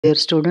Dear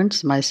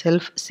students,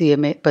 myself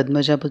CMA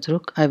Padmaja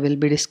Buzruk, I will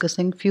be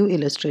discussing few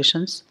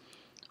illustrations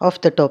of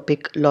the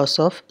topic loss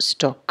of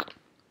stock.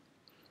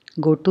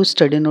 Go to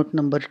study note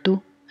number 2.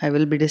 I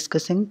will be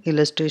discussing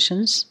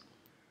illustrations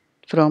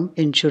from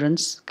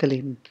insurance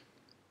claim.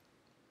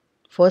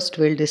 First,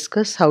 we'll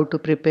discuss how to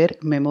prepare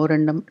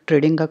memorandum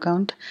trading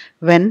account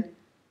when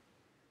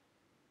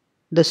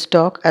the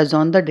stock as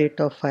on the date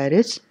of fire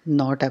is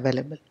not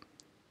available.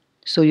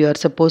 So you are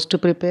supposed to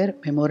prepare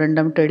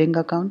memorandum trading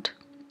account.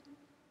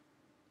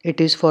 It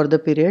is for the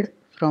period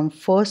from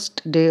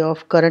first day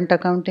of current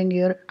accounting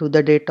year to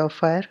the date of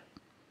fire.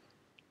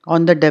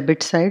 On the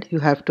debit side, you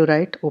have to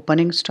write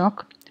opening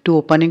stock. To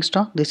opening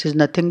stock, this is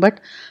nothing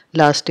but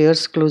last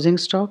year's closing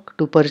stock.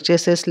 To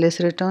purchases less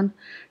return.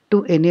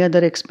 To any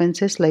other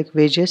expenses like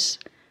wages,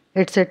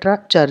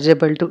 etc.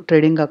 chargeable to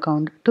trading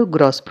account to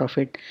gross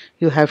profit.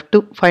 You have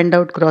to find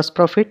out gross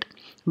profit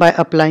by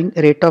applying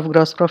rate of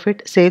gross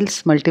profit.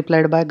 Sales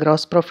multiplied by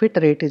gross profit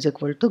rate is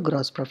equal to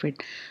gross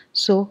profit.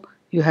 So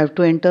you have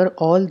to enter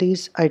all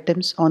these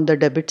items on the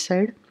debit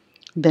side.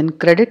 Then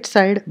credit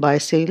side, by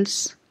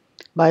sales,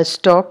 by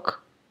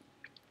stock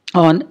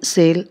on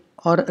sale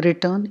or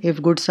return.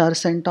 If goods are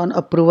sent on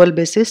approval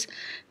basis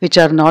which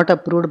are not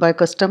approved by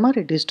customer,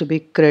 it is to be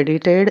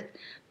credited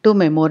to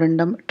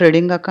memorandum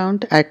trading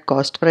account at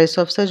cost price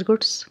of such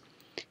goods.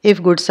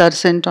 If goods are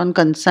sent on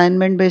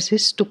consignment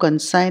basis, to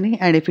consignee,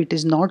 and if it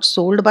is not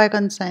sold by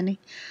consignee,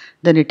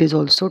 then it is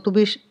also to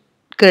be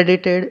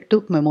credited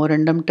to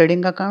memorandum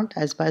trading account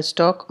as by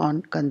stock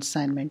on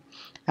consignment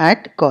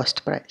at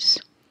cost price.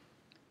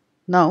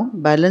 Now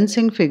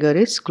balancing figure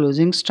is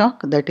closing stock,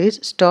 that is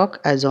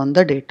stock as on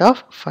the date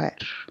of fire.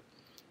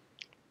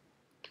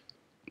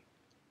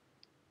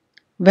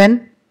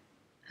 When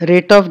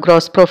rate of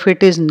gross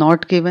profit is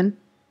not given,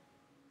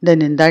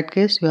 then in that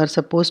case you are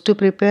supposed to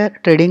prepare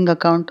trading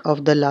account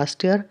of the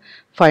last year,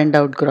 find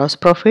out gross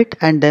profit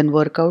and then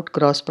work out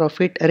gross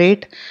profit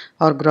rate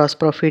or gross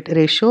profit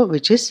ratio,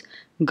 which is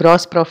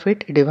gross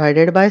profit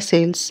divided by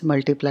sales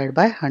multiplied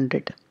by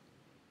 100.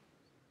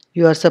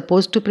 You are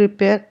supposed to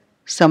prepare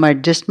some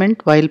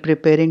adjustment while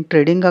preparing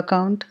trading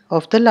account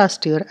of the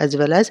last year as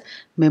well as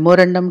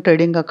memorandum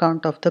trading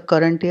account of the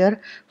current year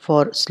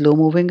for slow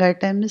moving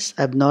items,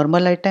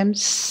 abnormal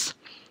items,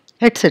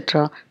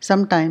 etc.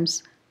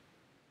 Sometimes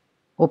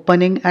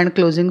opening and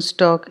closing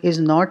stock is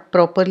not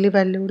properly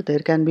valued. There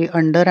can be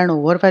under and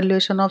over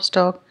valuation of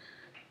stock.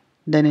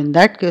 Then in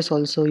that case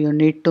also you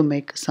need to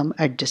make some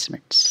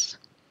adjustments.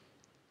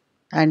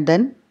 And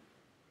then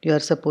you are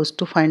supposed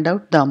to find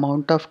out the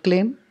amount of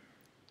claim.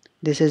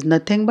 This is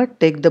nothing but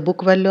take the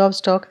book value of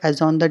stock as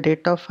on the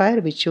date of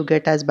fire, which you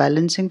get as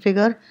balancing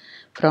figure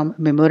from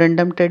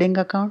memorandum trading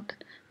account.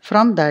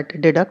 From that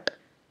deduct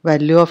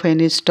value of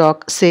any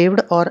stock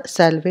saved or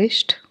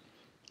salvaged.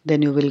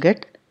 Then you will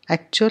get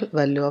actual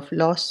value of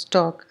lost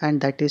stock,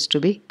 and that is to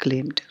be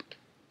claimed.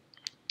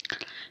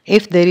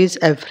 If there is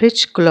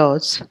average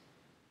clause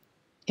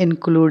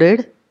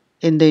included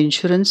in the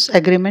insurance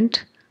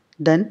agreement,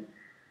 then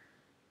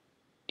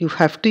you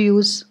have to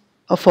use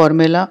a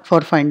formula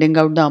for finding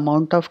out the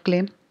amount of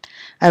claim.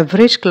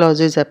 Average clause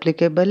is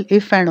applicable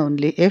if and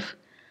only if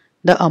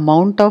the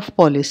amount of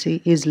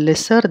policy is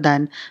lesser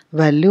than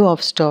value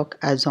of stock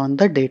as on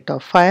the date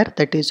of fire.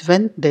 That is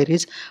when there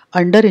is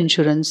under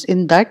insurance.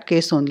 In that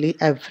case only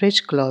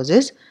average clause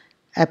is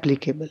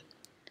applicable.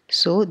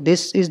 So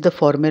this is the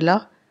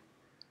formula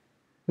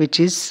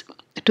which is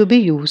to be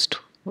used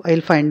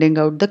while finding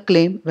out the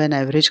claim when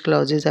average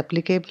clause is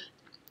applicable.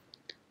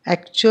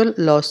 Actual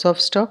loss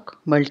of stock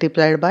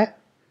multiplied by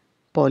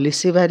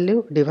policy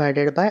value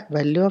divided by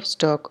value of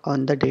stock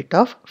on the date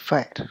of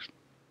fire.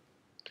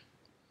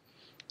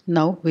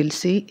 Now we'll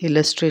see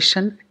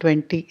illustration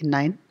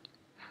 29.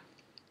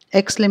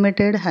 X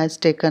Limited has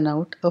taken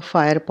out a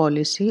fire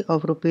policy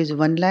of rupees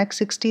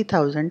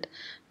 1,60,000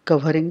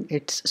 covering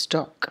its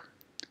stock.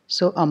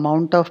 So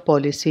amount of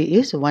policy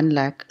is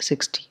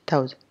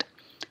 1,60,000.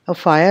 A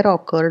fire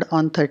occurred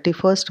on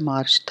 31st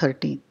March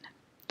 13.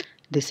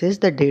 This is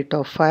the date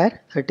of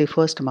fire,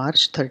 31st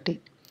March 13.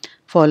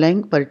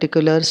 Following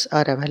particulars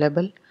are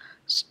available.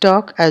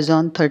 Stock as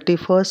on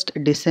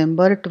 31st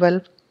December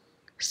 12,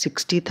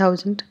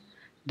 60,000.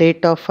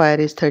 Date of fire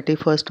is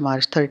 31st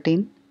March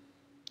 13.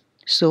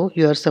 So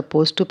you are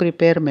supposed to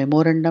prepare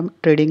memorandum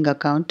trading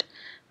account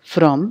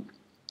from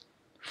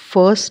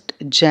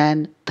 1st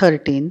Jan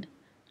 13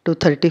 to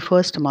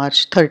 31st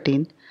March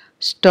 13.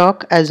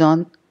 Stock as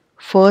on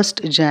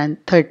 1st Jan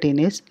 13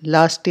 is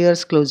last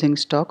year's closing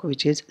stock,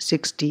 which is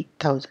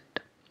 60,000.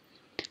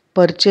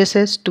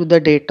 Purchases to the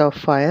date of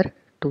fire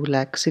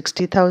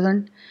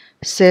 2,60,000.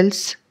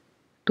 Sales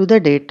to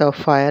the date of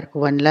fire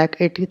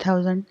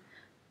 1,80,000.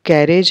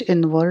 Carriage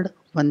inward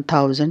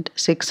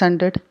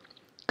 1,600.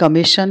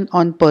 Commission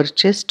on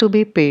purchase to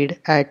be paid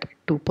at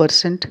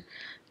 2%.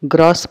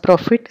 Gross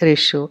profit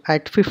ratio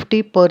at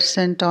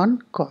 50% on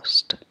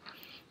cost.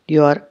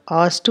 You are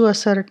asked to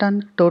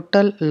ascertain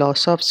total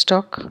loss of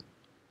stock,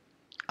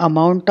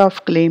 amount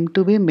of claim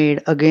to be made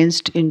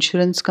against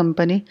insurance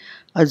company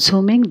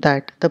assuming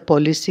that the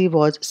policy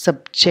was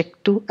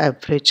subject to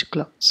average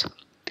clause.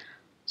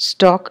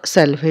 Stock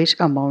salvage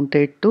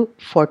amounted to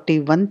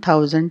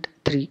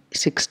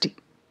 41,360.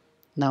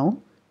 Now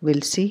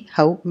we'll see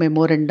how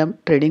memorandum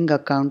trading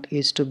account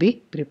is to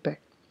be prepared.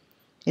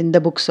 In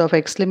the books of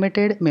X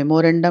Limited,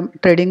 memorandum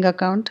trading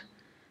account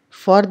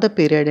for the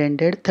period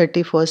ended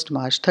 31st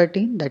March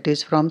 13, that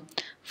is from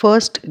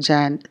 1st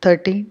Jan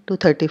 13 to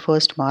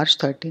 31st March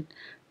 13.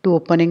 To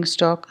opening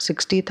stock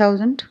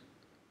 60,000,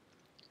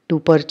 to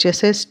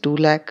purchases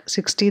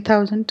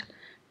 2,60,000,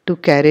 to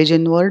carriage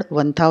inward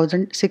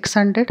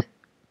 1,600.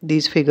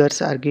 These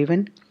figures are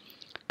given.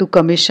 To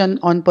commission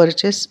on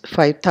purchase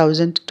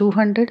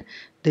 5,200.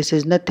 This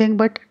is nothing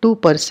but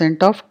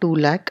 2% of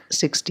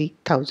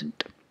 2,60,000.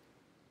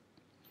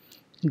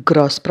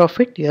 Gross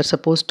profit, you are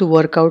supposed to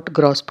work out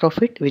gross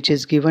profit which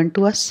is given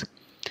to us.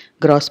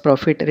 Gross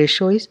profit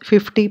ratio is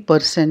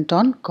 50%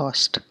 on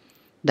cost.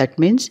 That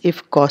means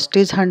if cost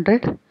is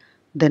 100,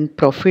 then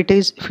profit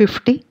is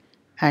 50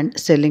 and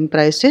selling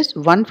price is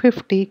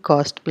 150,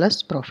 cost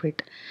plus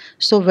profit.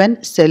 So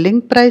when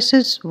selling price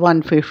is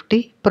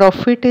 150,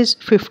 profit is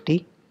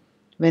 50.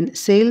 When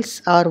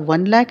sales are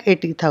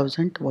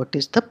 1,80,000, what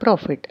is the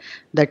profit?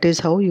 That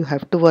is how you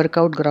have to work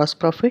out gross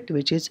profit,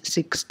 which is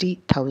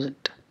 60,000.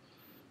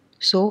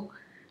 So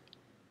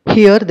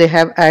here they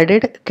have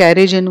added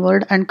carriage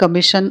inward and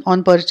commission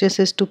on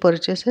purchases to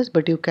purchases,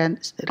 but you can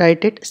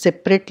write it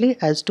separately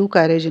as to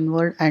carriage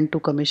inward and to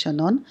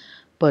commission on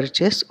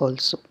purchase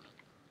also.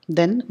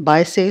 Then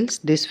by sales,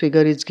 this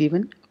figure is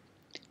given.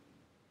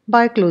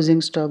 By closing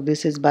stock,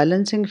 this is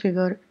balancing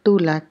figure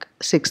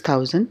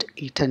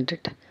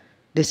 2,06,800.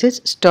 This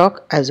is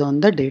stock as on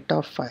the date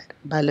of fire.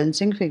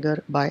 Balancing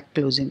figure by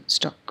closing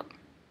stock.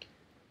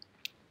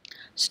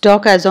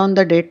 Stock as on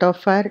the date of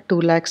fire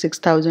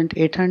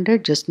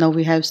 2,06,800. Just now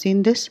we have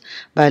seen this.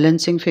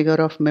 Balancing figure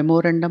of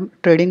memorandum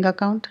trading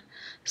account.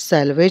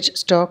 Salvage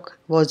stock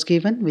was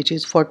given, which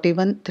is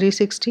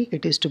 41,360.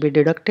 It is to be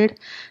deducted.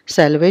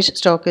 Salvage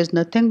stock is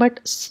nothing but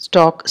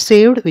stock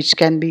saved which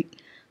can be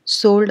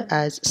sold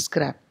as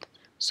scrap.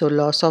 So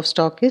loss of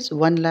stock is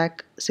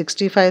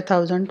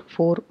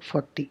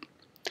 1,65,440.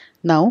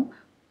 Now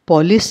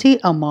policy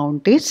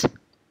amount is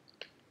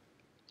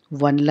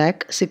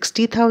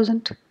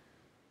 1,60,000.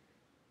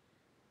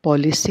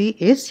 Policy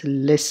is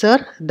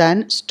lesser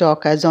than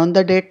stock as on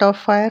the date of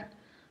fire.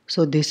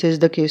 So this is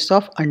the case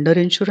of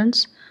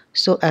underinsurance.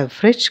 So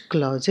average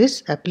clause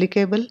is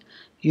applicable.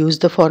 Use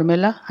the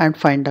formula and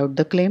find out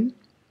the claim.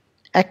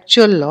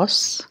 Actual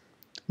loss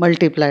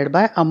multiplied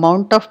by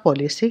amount of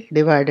policy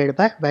divided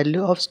by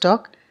value of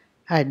stock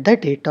at the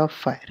date of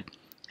fire.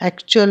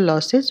 Actual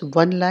loss is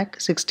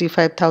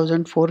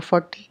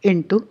 1,65,440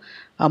 into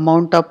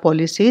amount of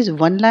policy is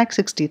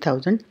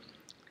 1,60,000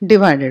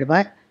 divided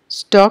by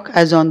stock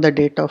as on the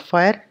date of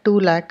fire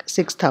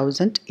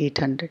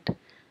 2,06,800.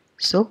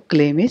 So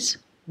claim is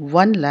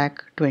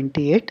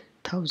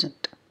 1,28,000.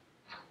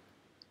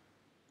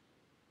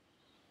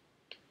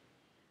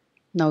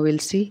 Now we'll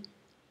see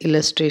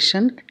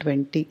illustration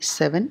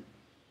 27.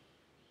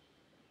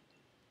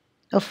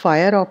 A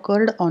fire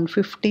occurred on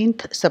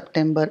 15th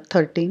September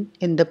 13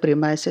 in the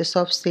premises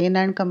of Sen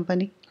and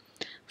Company.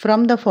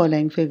 From the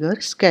following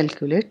figures,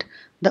 calculate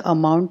the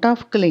amount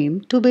of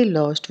claim to be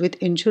lodged with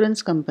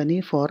insurance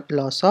company for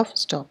loss of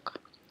stock.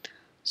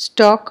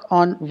 Stock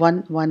on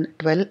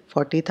 1/1/12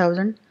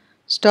 40,000,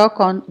 stock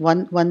on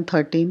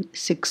 1/1/13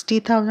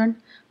 60,000,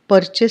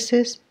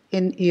 purchases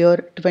in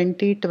year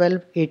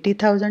 2012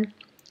 80,000,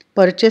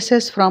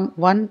 purchases from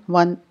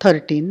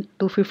 1/1/13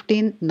 to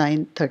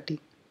 15/9/30.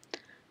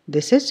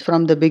 This is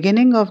from the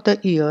beginning of the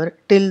year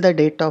till the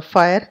date of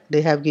fire.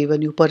 They have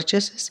given you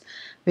purchases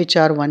which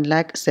are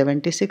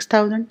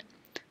 1,76,000.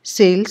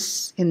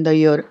 Sales in the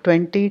year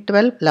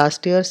 2012,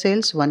 last year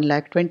sales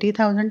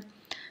 1,20,000.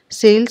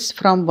 Sales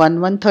from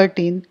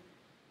 1/1/13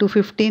 to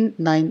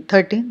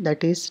 15/9/13,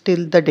 that is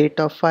till the date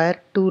of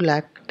fire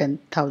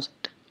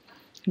 2,10,000.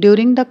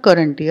 During the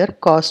current year,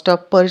 cost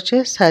of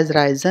purchase has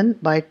risen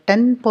by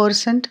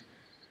 10%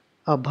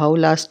 above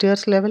last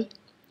year's level.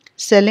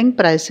 Selling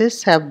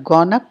prices have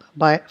gone up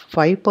by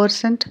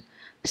 5%.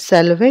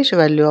 Salvage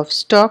value of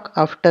stock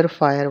after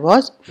fire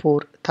was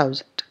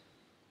 4,000.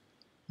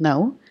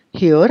 Now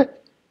here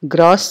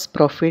gross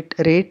profit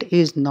rate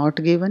is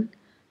not given.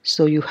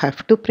 So you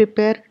have to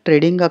prepare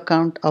trading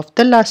account of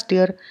the last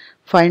year,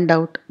 find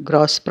out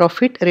gross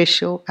profit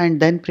ratio and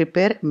then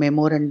prepare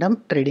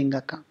memorandum trading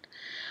account.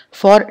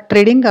 For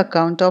trading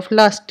account of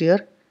last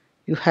year,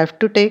 you have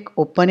to take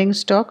opening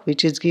stock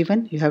which is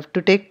given, you have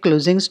to take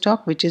closing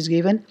stock which is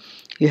given,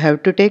 you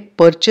have to take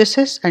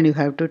purchases and you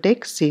have to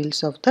take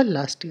sales of the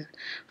last year.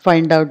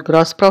 Find out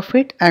gross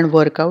profit and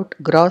work out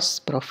gross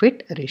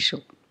profit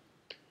ratio.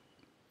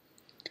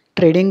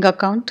 Trading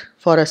account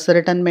for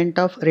ascertainment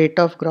of rate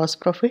of gross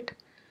profit.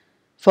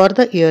 For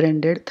the year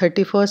ended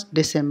 31st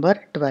December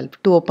 12,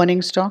 to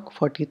opening stock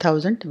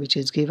 40,000 which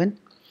is given,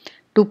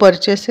 to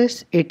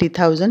purchases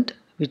 80,000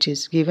 which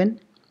is given,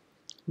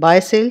 Buy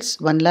sales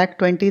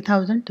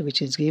 1,20,000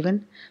 which is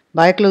given.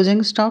 Buy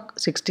closing stock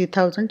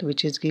 60,000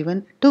 which is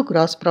given. To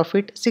gross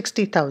profit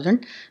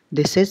 60,000.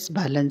 This is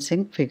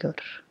balancing figure.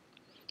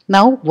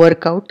 Now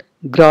work out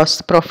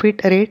gross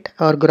profit rate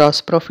or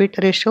gross profit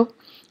ratio,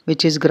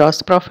 which is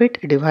gross profit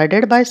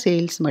divided by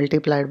sales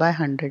multiplied by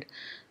 100.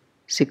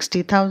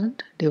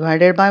 60,000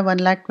 divided by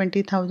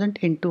 1,20,000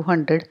 into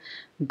 100.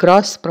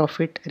 Gross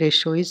profit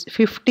ratio is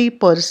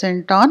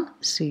 50% on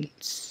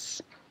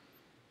sales.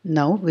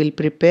 Now we'll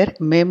prepare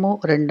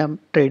memorandum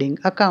trading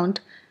account.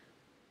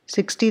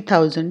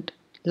 60,000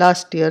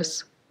 last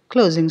year's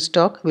closing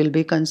stock will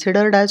be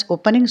considered as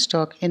opening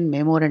stock in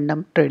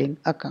memorandum trading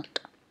account.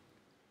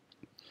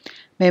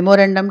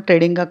 Memorandum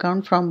trading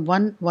account from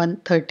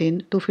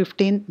 1/1/13 to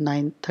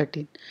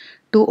 15/9/13.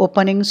 To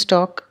opening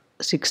stock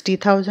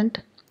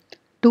 60,000.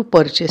 To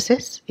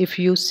purchases, if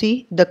you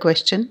see the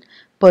question,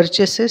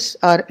 purchases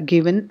are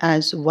given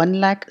as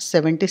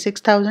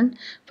 1,76,000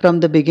 from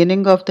the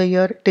beginning of the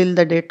year till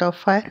the date of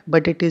fire,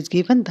 but it is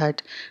given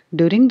that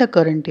during the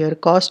current year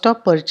cost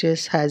of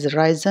purchase has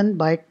risen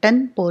by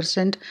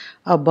 10%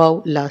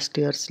 above last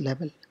year's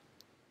level.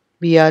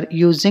 We are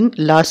using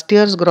last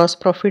year's gross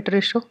profit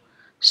ratio,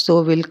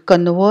 so we'll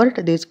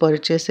convert these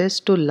purchases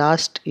to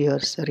last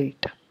year's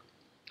rate.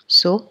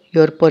 So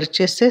your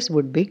purchases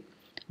would be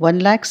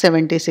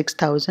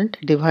 1,76,000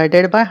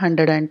 divided by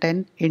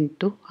 110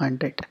 into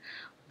 100.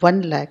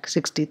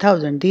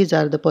 1,60,000. These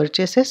are the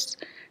purchases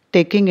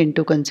taking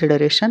into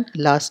consideration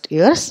last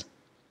year's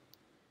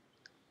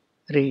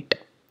rate.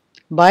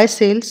 Buy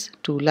sales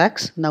 2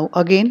 lakhs. Now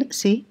again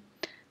see,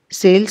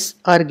 sales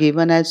are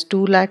given as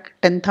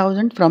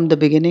 2,10,000 from the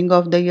beginning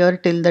of the year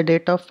till the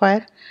date of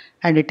fire,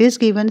 and it is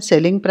given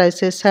selling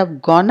prices have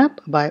gone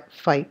up by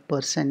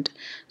 5%.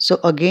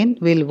 So again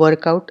we'll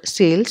work out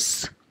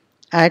sales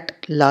at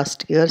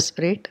last year's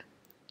rate.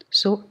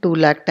 So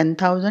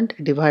 2,10,000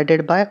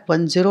 divided by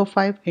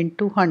 105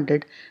 into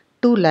 100,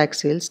 2 lakh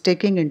sales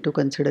taking into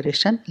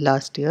consideration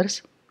last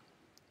year's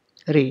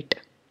rate.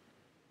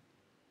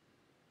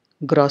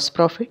 Gross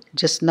profit,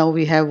 just now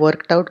we have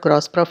worked out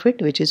gross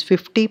profit, which is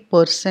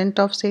 50%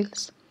 of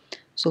sales.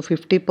 So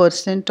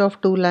 50%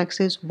 of 2 lakhs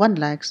is 1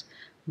 lakhs.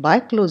 By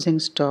closing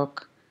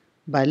stock,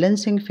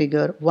 balancing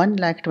figure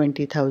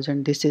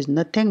 1,20,000. This is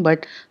nothing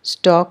but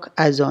stock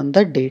as on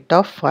the date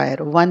of fire,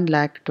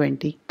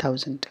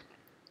 1,20,000.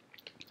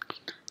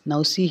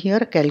 Now see here,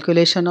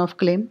 calculation of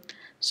claim.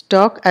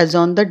 Stock as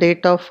on the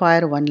date of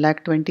fire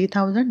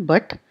 1,20,000,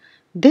 but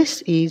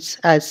this is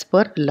as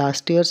per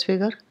last year's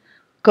figure.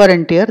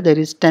 Current year there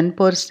is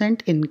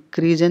 10%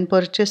 increase in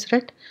purchase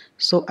rate.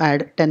 So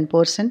add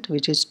 10%,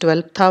 which is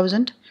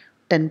 12,000.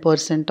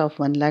 10% of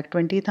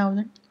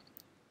 1,20,000.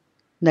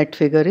 Net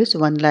figure is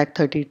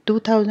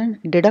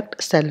 1,32,000.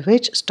 Deduct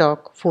salvage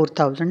stock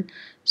 4,000.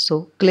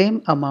 So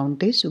claim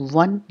amount is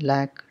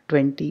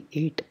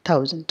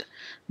 1,28,000.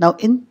 Now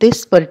in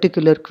this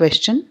particular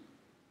question,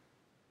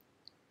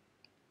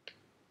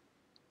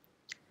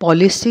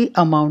 policy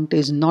amount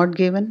is not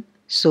given.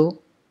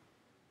 So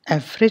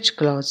average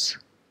clause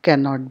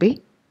cannot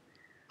be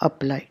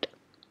applied.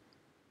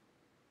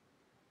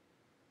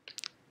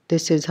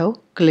 This is how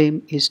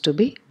claim is to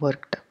be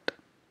worked out.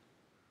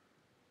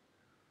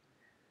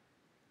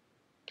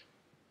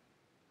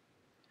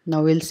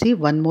 Now we'll see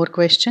one more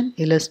question,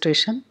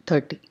 illustration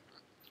 30.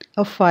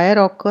 A fire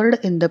occurred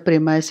in the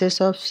premises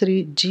of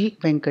Sri G.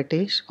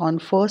 Venkatesh on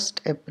 1st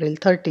April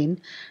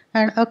 13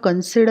 and a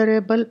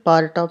considerable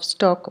part of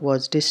stock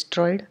was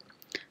destroyed.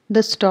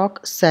 The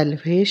stock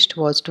salvaged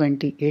was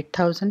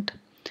 28,000.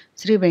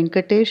 Sri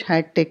Venkatesh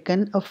had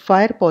taken a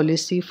fire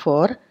policy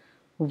for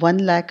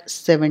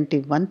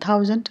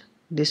 1,71,000.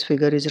 This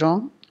figure is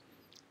wrong.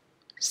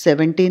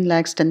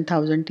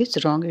 17,10,000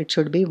 is wrong. It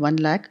should be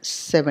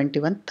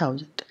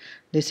 1,71,000.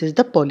 This is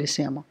the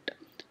policy amount.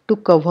 To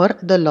cover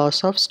the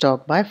loss of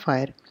stock by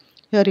fire,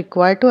 you are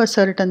required to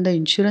ascertain the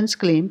insurance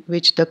claim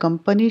which the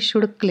company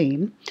should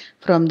claim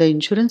from the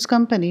insurance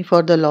company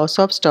for the loss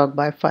of stock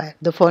by fire.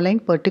 The following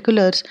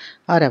particulars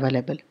are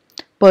available.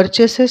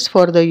 Purchases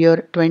for the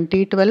year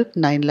 2012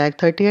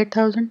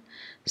 9,38,000.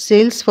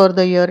 Sales for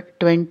the year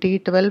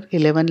 2012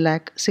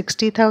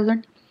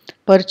 11,60,000.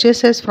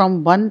 Purchases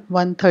from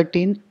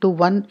 1/1/13 to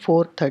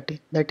 1/4/13,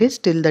 that is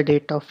till the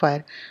date of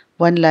fire,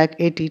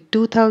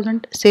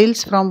 1,82,000.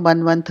 Sales from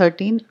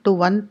 1/1/13 to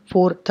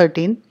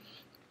 1/4/13,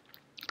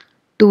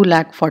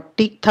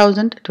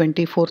 2,40,000.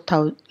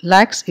 24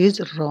 lakhs is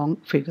wrong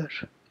figure.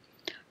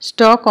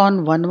 Stock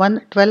on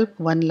 1/1/12,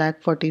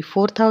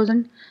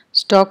 1,44,000.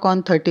 Stock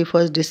on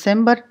 31st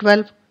December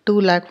 12,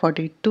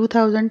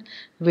 2,42,000.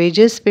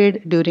 Wages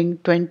paid during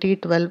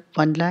 2012,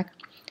 1 lakh.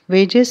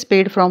 Wages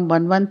paid from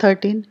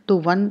 1/1/13 to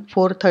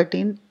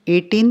 1/4/13,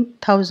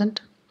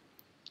 18,000.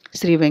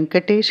 Sri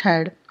Venkatesh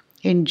had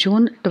in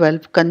June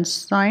 12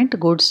 consigned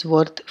goods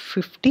worth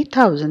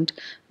 50,000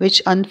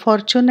 which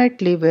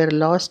unfortunately were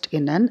lost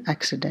in an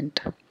accident.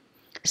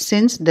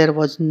 Since there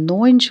was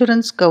no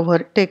insurance cover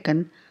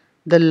taken,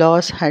 the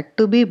loss had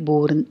to be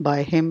borne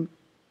by him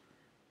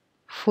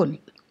full.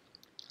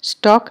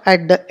 Stock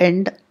at the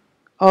end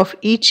of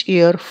each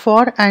year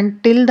for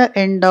and till the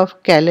end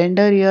of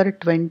calendar year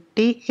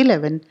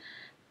 2011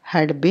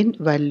 had been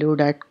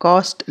valued at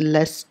cost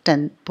less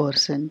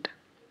 10%.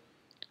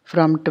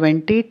 From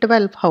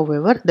 2012,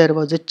 however, there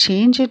was a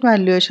change in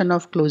valuation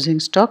of closing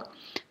stock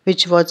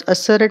which was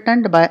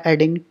ascertained by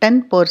adding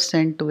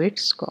 10% to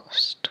its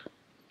cost.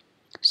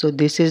 So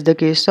this is the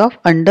case of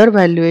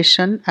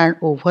undervaluation and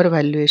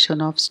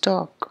overvaluation of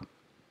stock.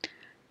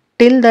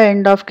 Till the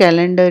end of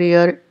calendar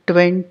year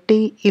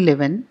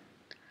 2011,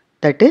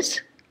 that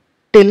is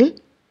till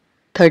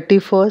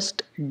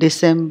 31st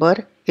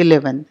December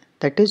 11,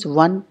 that is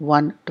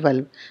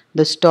 1/1/12,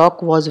 the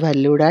stock was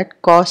valued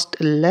at cost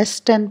less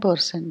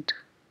 10%.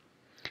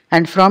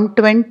 And from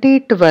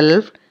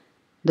 2012,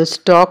 the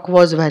stock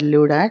was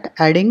valued at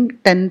adding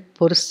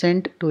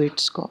 10% to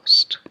its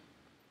cost.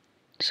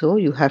 So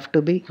you have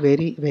to be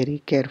very,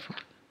 very careful.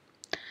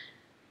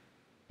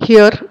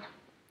 Here,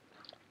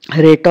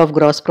 rate of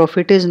gross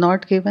profit is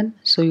not given.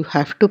 So you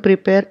have to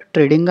prepare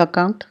trading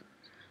account,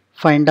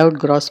 find out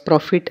gross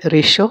profit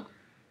ratio,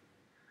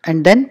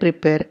 and then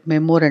prepare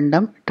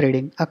memorandum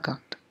trading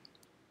account.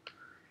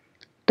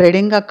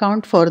 Trading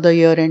account for the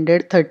year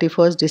ended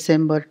 31st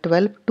December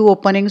 12 to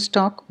opening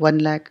stock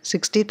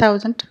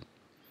 1,60,000.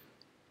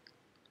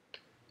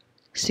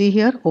 See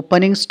here,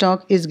 opening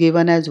stock is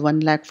given as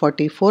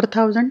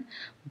 1,44,000,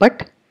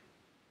 but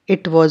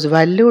it was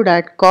valued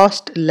at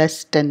cost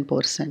less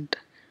 10%.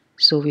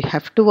 So we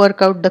have to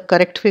work out the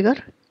correct figure.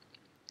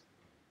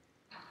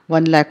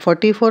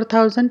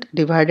 1,44,000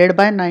 divided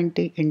by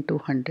 90 into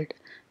 100.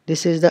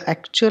 This is the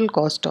actual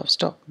cost of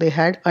stock. They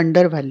had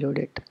undervalued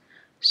it.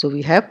 So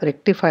we have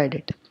rectified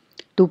it.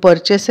 To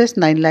purchases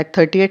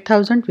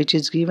 9,38,000 which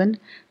is given.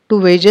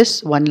 To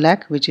wages 1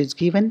 lakh which is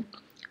given.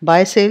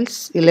 By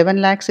sales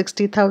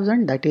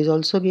 11,60,000 that is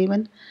also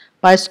given.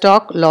 By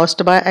stock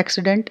lost by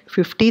accident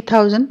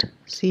 50,000.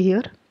 See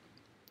here.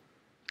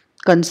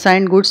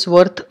 Consigned goods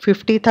worth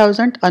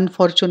 50,000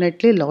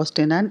 unfortunately lost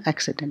in an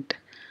accident.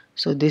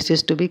 So this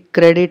is to be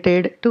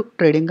credited to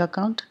trading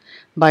account.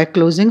 By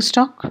closing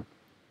stock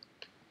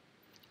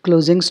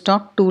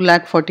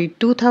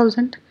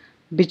 2,42,000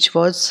 which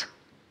was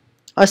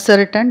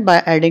ascertained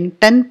by adding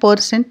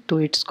 10% to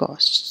its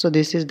cost. So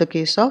this is the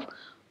case of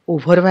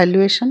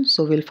overvaluation.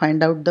 So we'll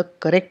find out the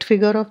correct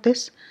figure of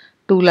this.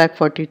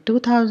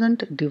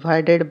 2,42,000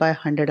 divided by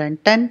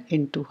 110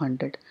 into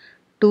 100.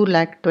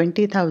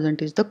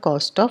 2,20,000 is the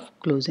cost of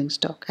closing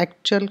stock,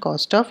 actual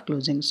cost of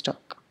closing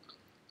stock.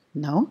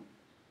 Now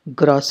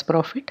gross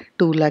profit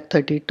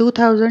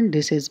 2,32,000,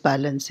 this is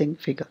balancing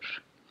figure.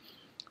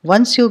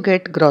 Once you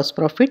get gross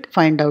profit,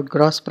 find out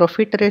gross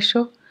profit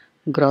ratio.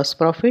 Gross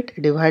profit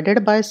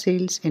divided by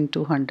sales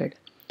into 100.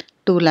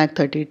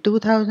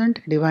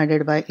 2,32,000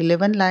 divided by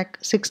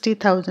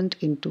 11,60,000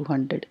 into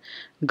 100.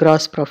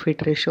 Gross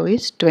profit ratio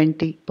is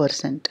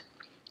 20%.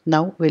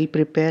 Now we'll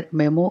prepare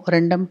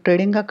memorandum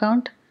trading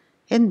account.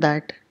 In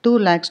that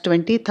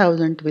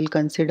 2,20,000 will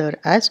consider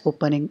as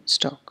opening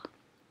stock.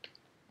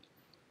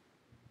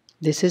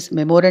 This is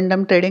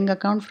memorandum trading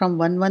account from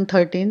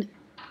 1/1/13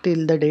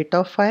 till the date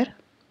of fire.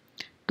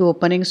 To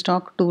opening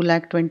stock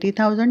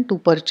 2,20,000. To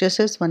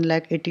purchases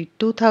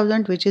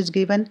 1,82,000 which is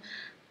given.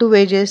 To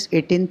wages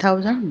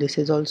 18,000, this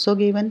is also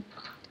given.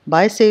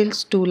 By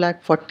sales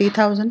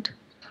 2,40,000.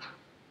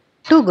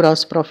 To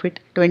gross profit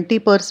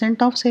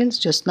 20% of sales,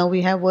 just now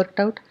we have worked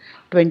out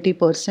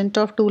 20%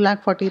 of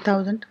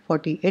 2,40,000,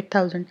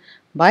 48,000.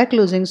 By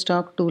closing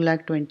stock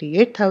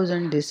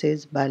 2,28,000, this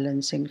is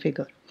balancing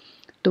figure.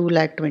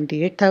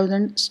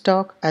 2,28,000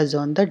 stock as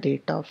on the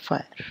date of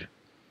fire.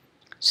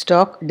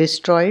 Stock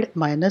destroyed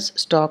minus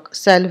stock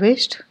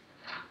salvaged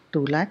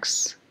 2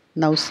 lakhs.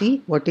 Now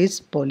see what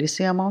is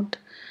policy amount.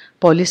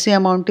 Policy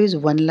amount is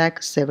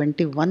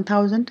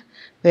 1,71,000,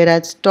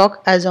 whereas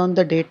stock as on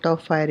the date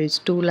of fire is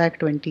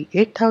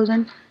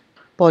 2,28,000.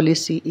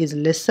 Policy is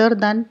lesser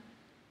than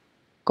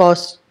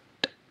cost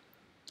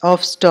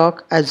of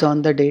stock as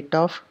on the date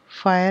of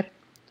fire.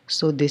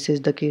 So this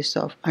is the case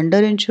of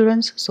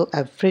underinsurance. So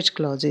average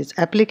clause is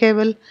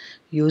applicable.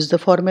 Use the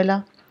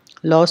formula.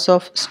 Loss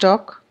of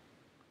stock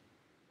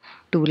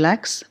 2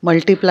 lakhs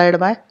multiplied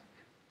by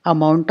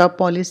amount of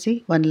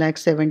policy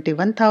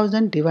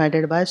 1,71,000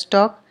 divided by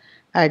stock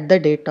at the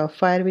date of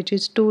fire which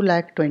is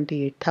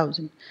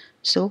 2,28,000.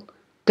 So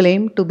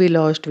claim to be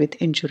lodged with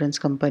insurance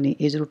company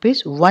is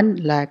rupees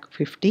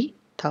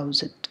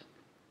 1,50,000.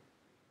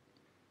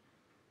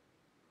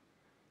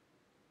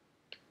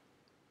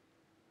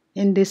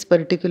 In this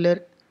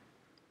particular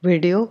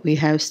video we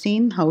have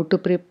seen how to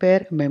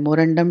prepare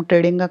memorandum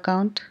trading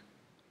account,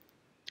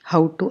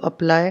 how to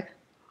apply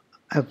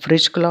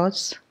average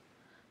clause,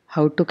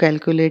 how to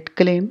calculate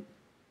claim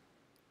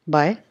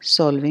by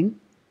solving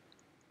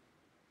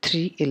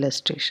 3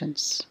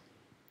 illustrations.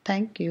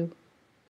 Thank you.